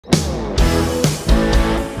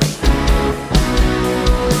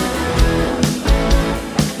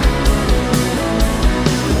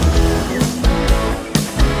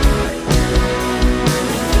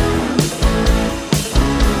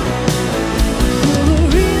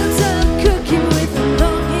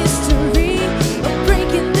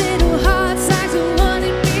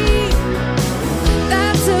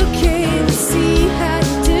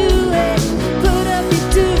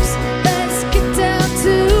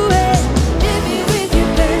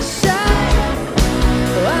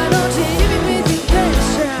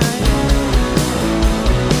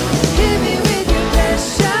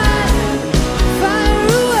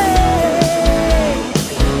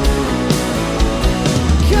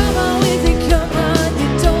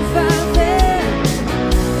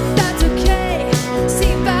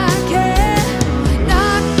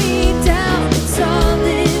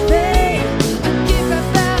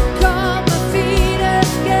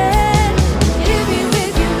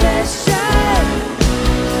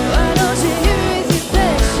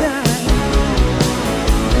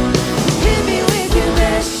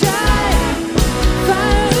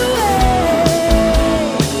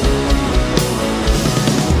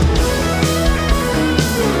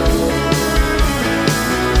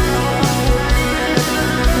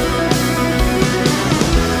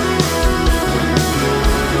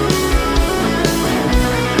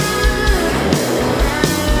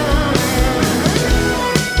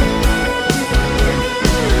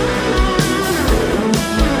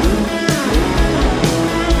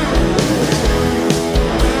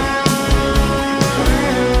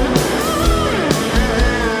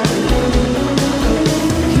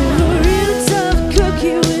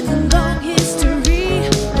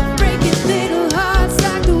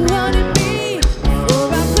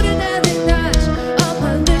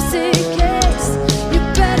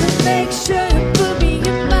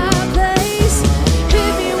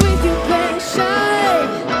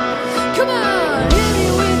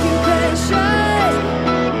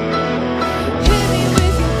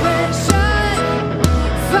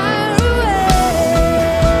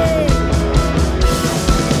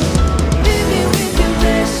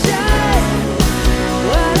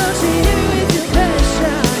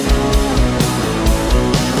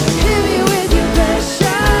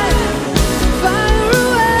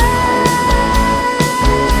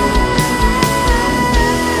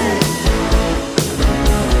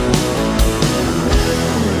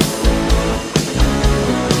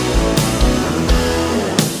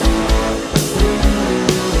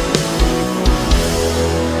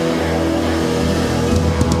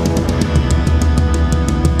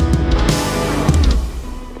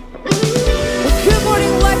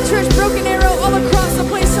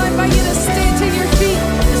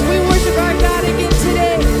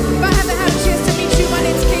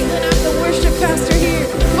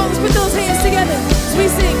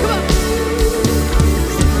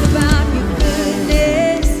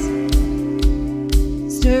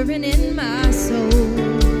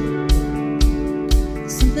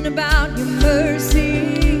about your mercy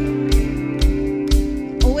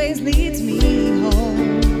always leads me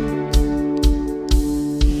home.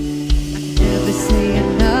 I can never say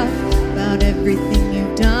enough about everything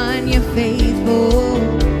you've done. You're faithful.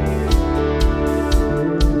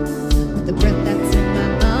 With the breath that's in my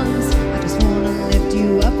lungs, I just want to lift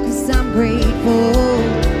you up 'cause I'm grateful.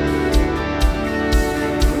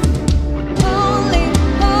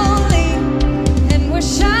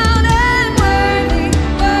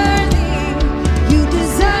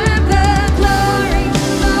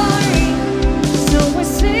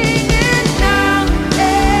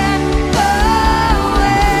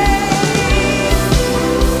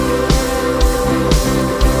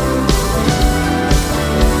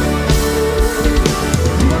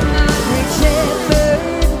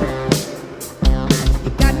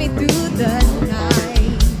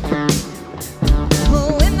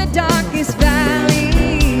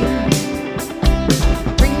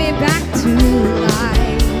 You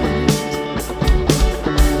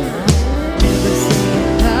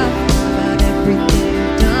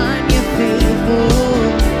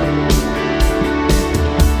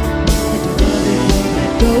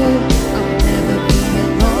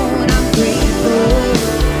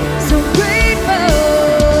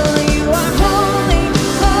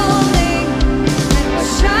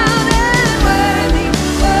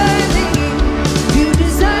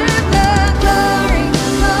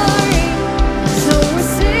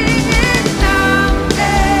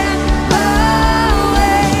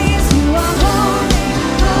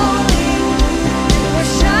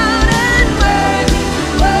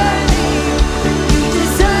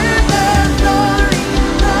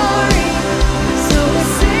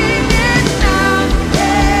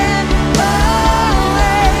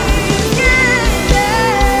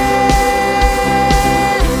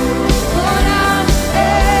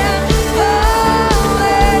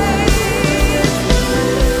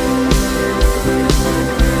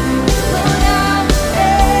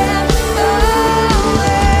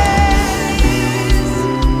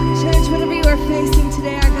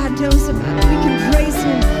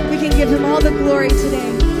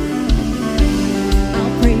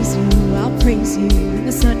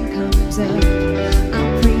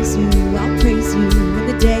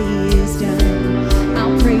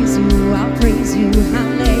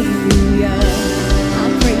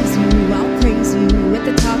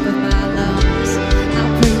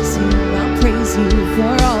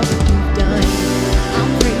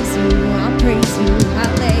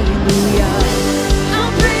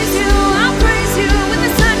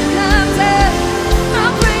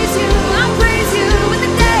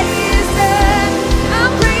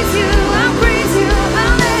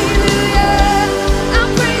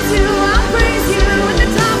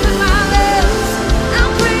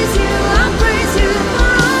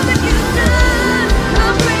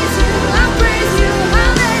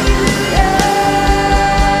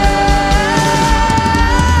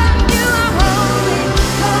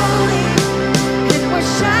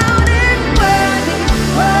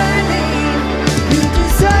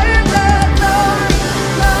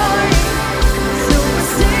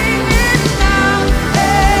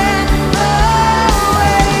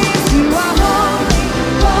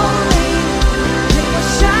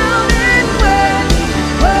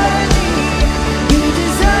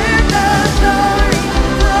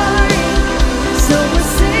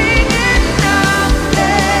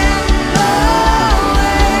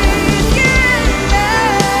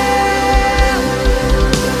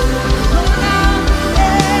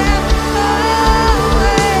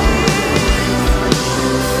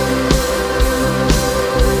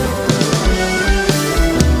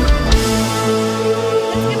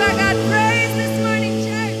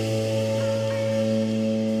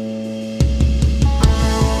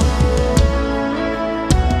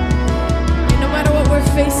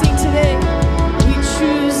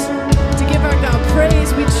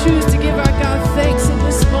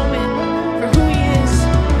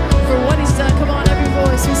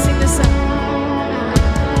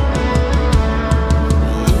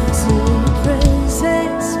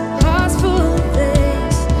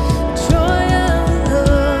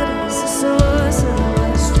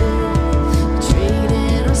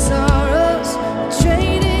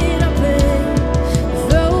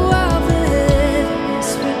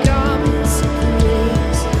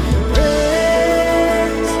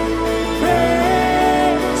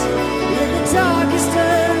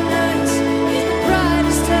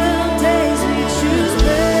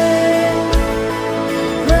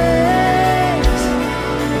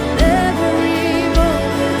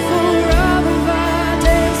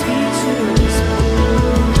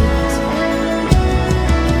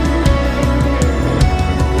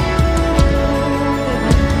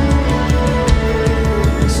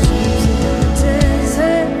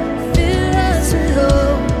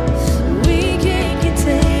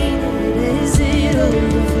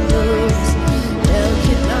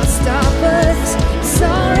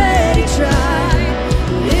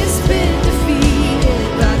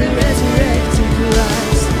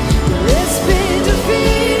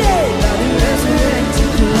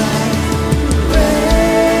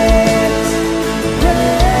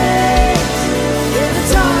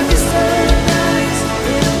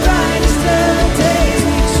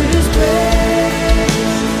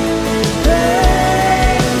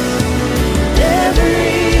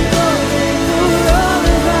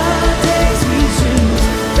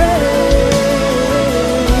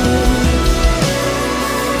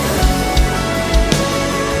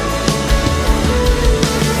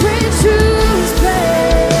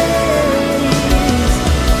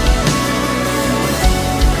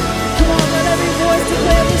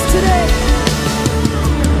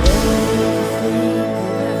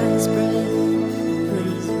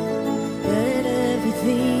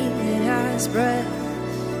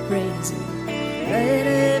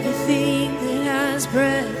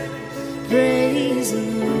breath, praise the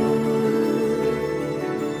Lord.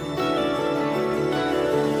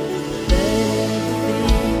 Let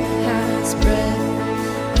everything that has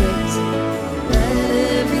breath praise Him.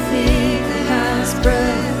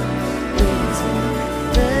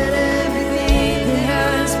 Let everything that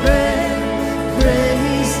has breath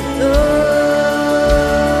praise the Lord.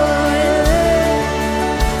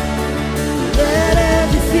 Let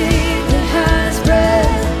everything that has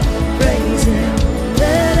breath praise Him.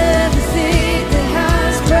 Let everything that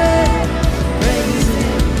has breath.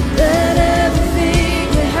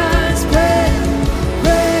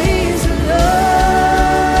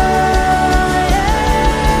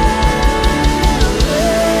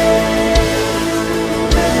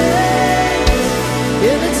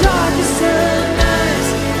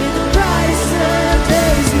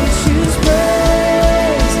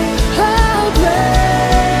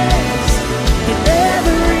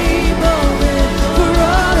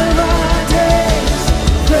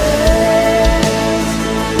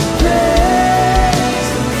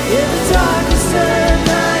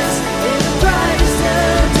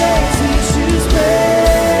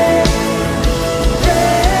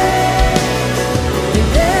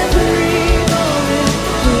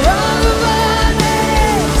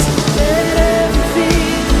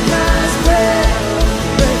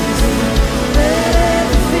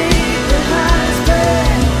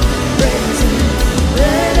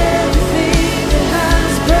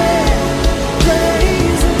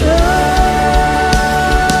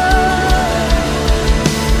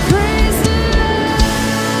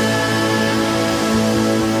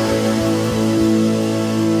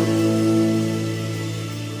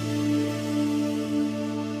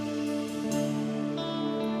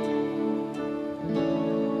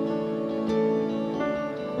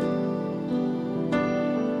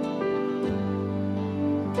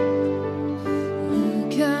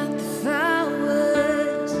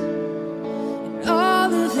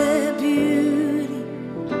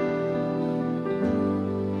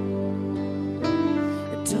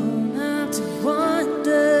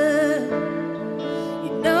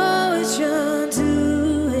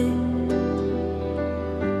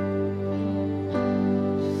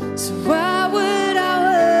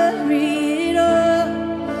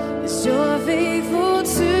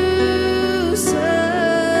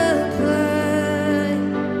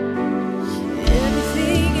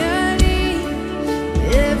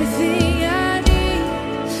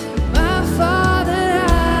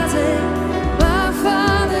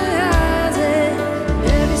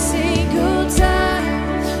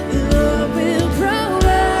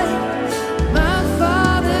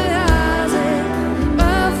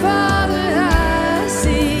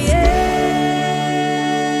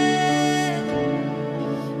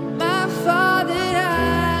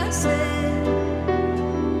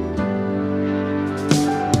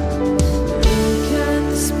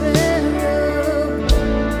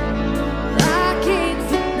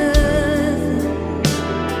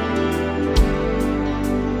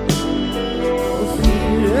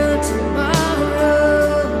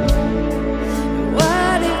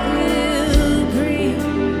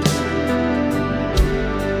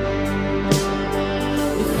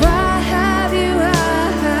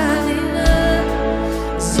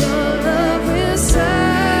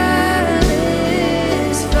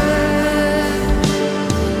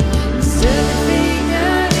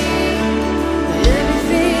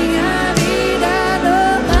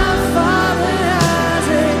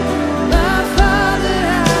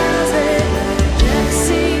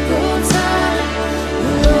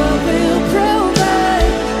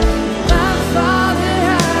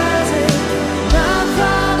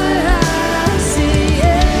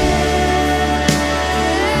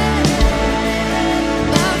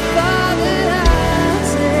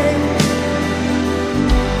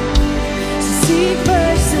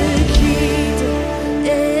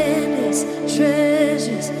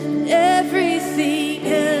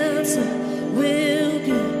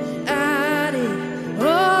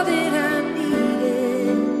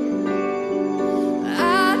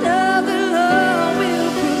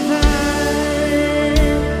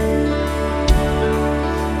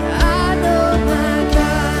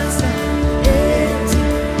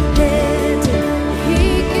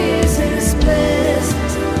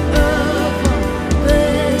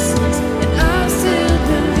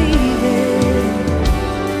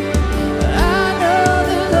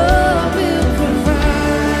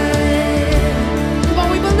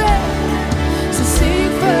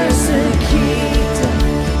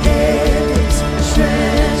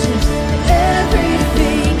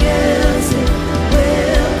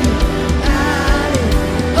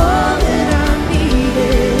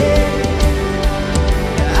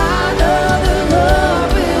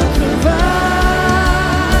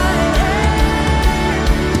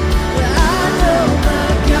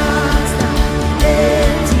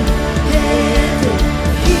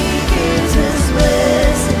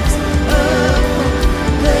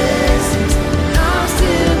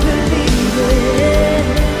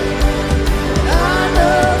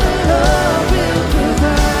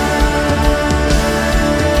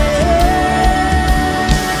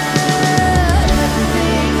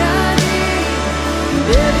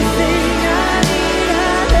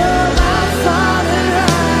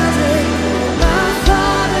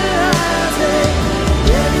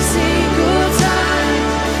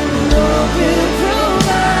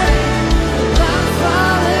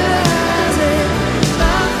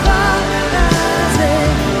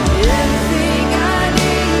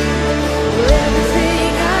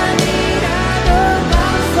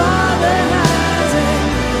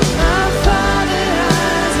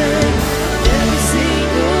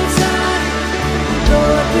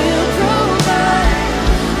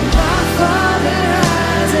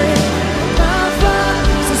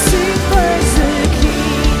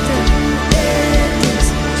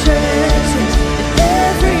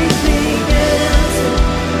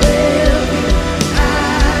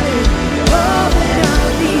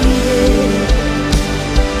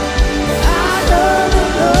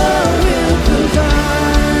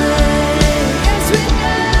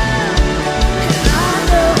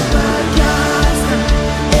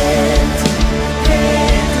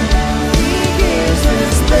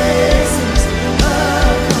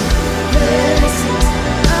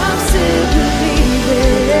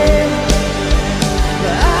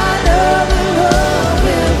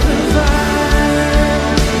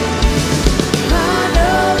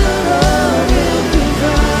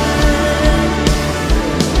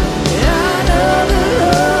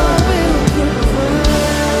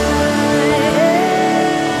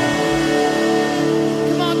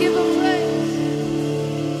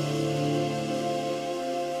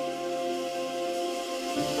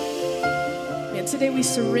 And today we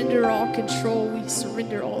surrender all control. We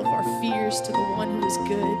surrender all of our fears to the one who is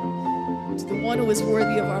good, to the one who is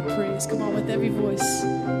worthy of our praise. Come on, with every voice,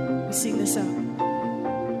 we sing this out.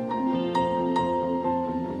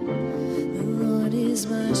 The Lord is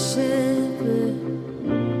my shepherd,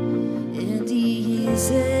 and He is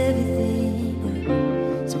everything.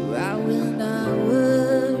 So I will not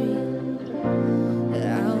worry,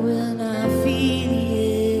 I will not fear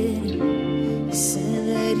the enemy. He said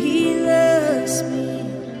that He loves me,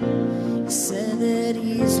 He said that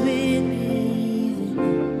He's with me.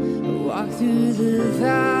 Even I walk through the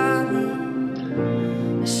valley,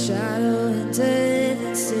 a shadow and death,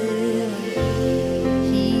 and still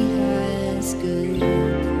He has good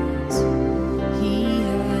plans. He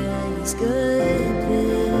has good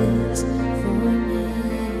plans for me.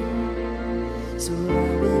 So I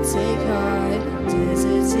will take heart in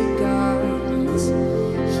deserts and gardens.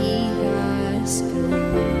 He has good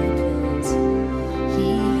plans. He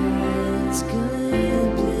has good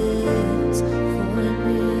plans for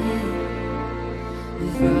me.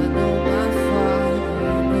 If I know my Father,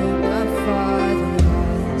 I know my Father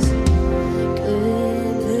has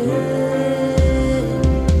good plans.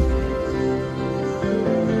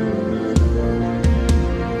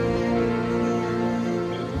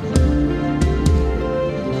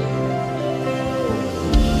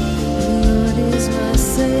 The Lord is my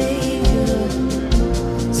Savior,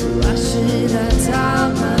 so why should I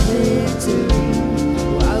doubt my victory?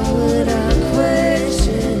 Why would I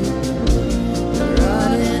question the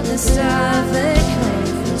rod and the staff that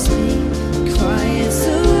comforts me? Quiets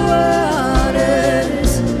the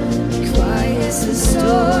waters, quiets the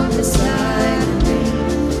storm inside of me.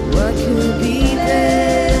 What could be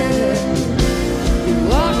better than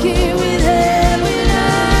walking with Him when I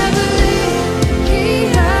believe He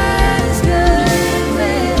has good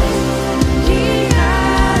plans? He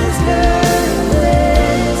has good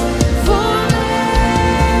plans for me.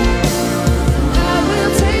 I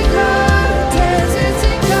will take heart in deserts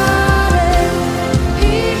and gardens.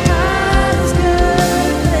 He has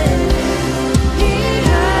good plans. He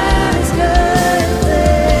has good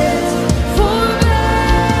plans for me.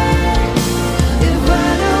 If I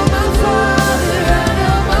know my Father, I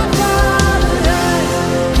know my Father has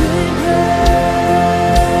good plans.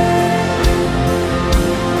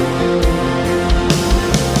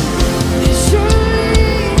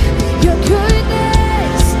 Surely Your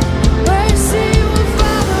goodness, mercy will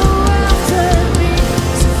follow after me.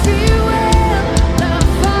 So fear will not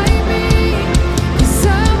find me, 'cause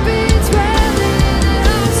I've been dwelling in the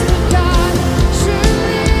house of God.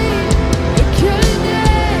 Surely Your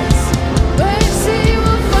goodness, mercy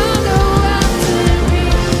will follow after me.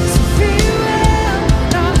 So fear will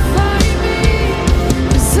not find me,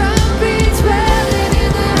 'cause I've been dwelling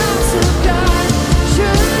in the house of God.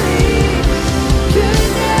 Surely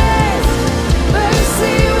goodness,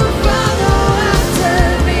 mercy will follow after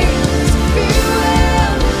me. So fear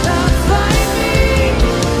will not find me,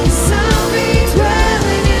 'cause I'll be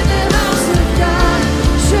dwelling in the house of God.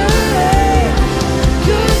 Surely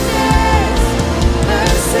goodness,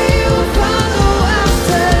 mercy will follow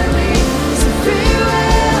after me. So fear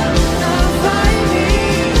will not find me,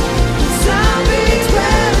 'cause I'll be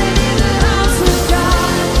dwelling in the house of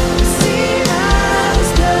God. 'Cause He has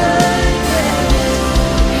good plans.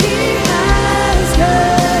 He has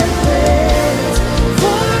good plans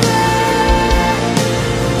for me.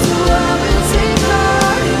 So I will take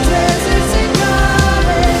heart in deserts and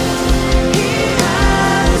gardens. He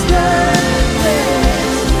has good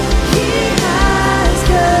plans. He has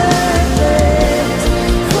good plans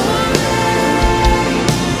for me.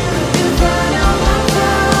 If I know my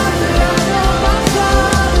Father, I know my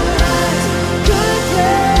Father has good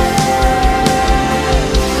plans.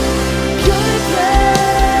 Good plans.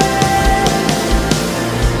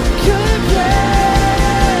 Good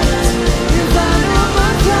plans. If I know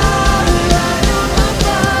my Father, I know my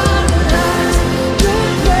Father has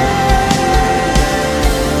good plans.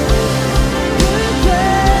 Good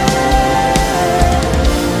plans.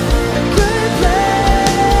 Good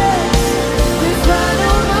plans. If I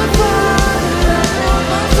know my Father, I know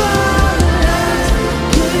my Father has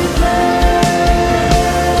good plans.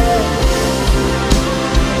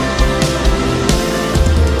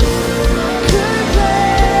 Good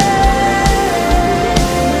plans.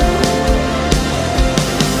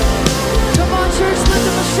 Come on, church, lift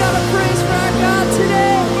up a shout of praise for our God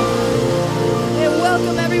today. And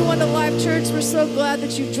welcome everyone to Live Church. We're so glad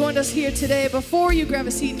that you've joined us here today. Before you grab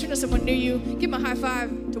a seat, turn to someone near you, give them a high five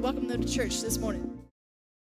to welcome them to church this morning.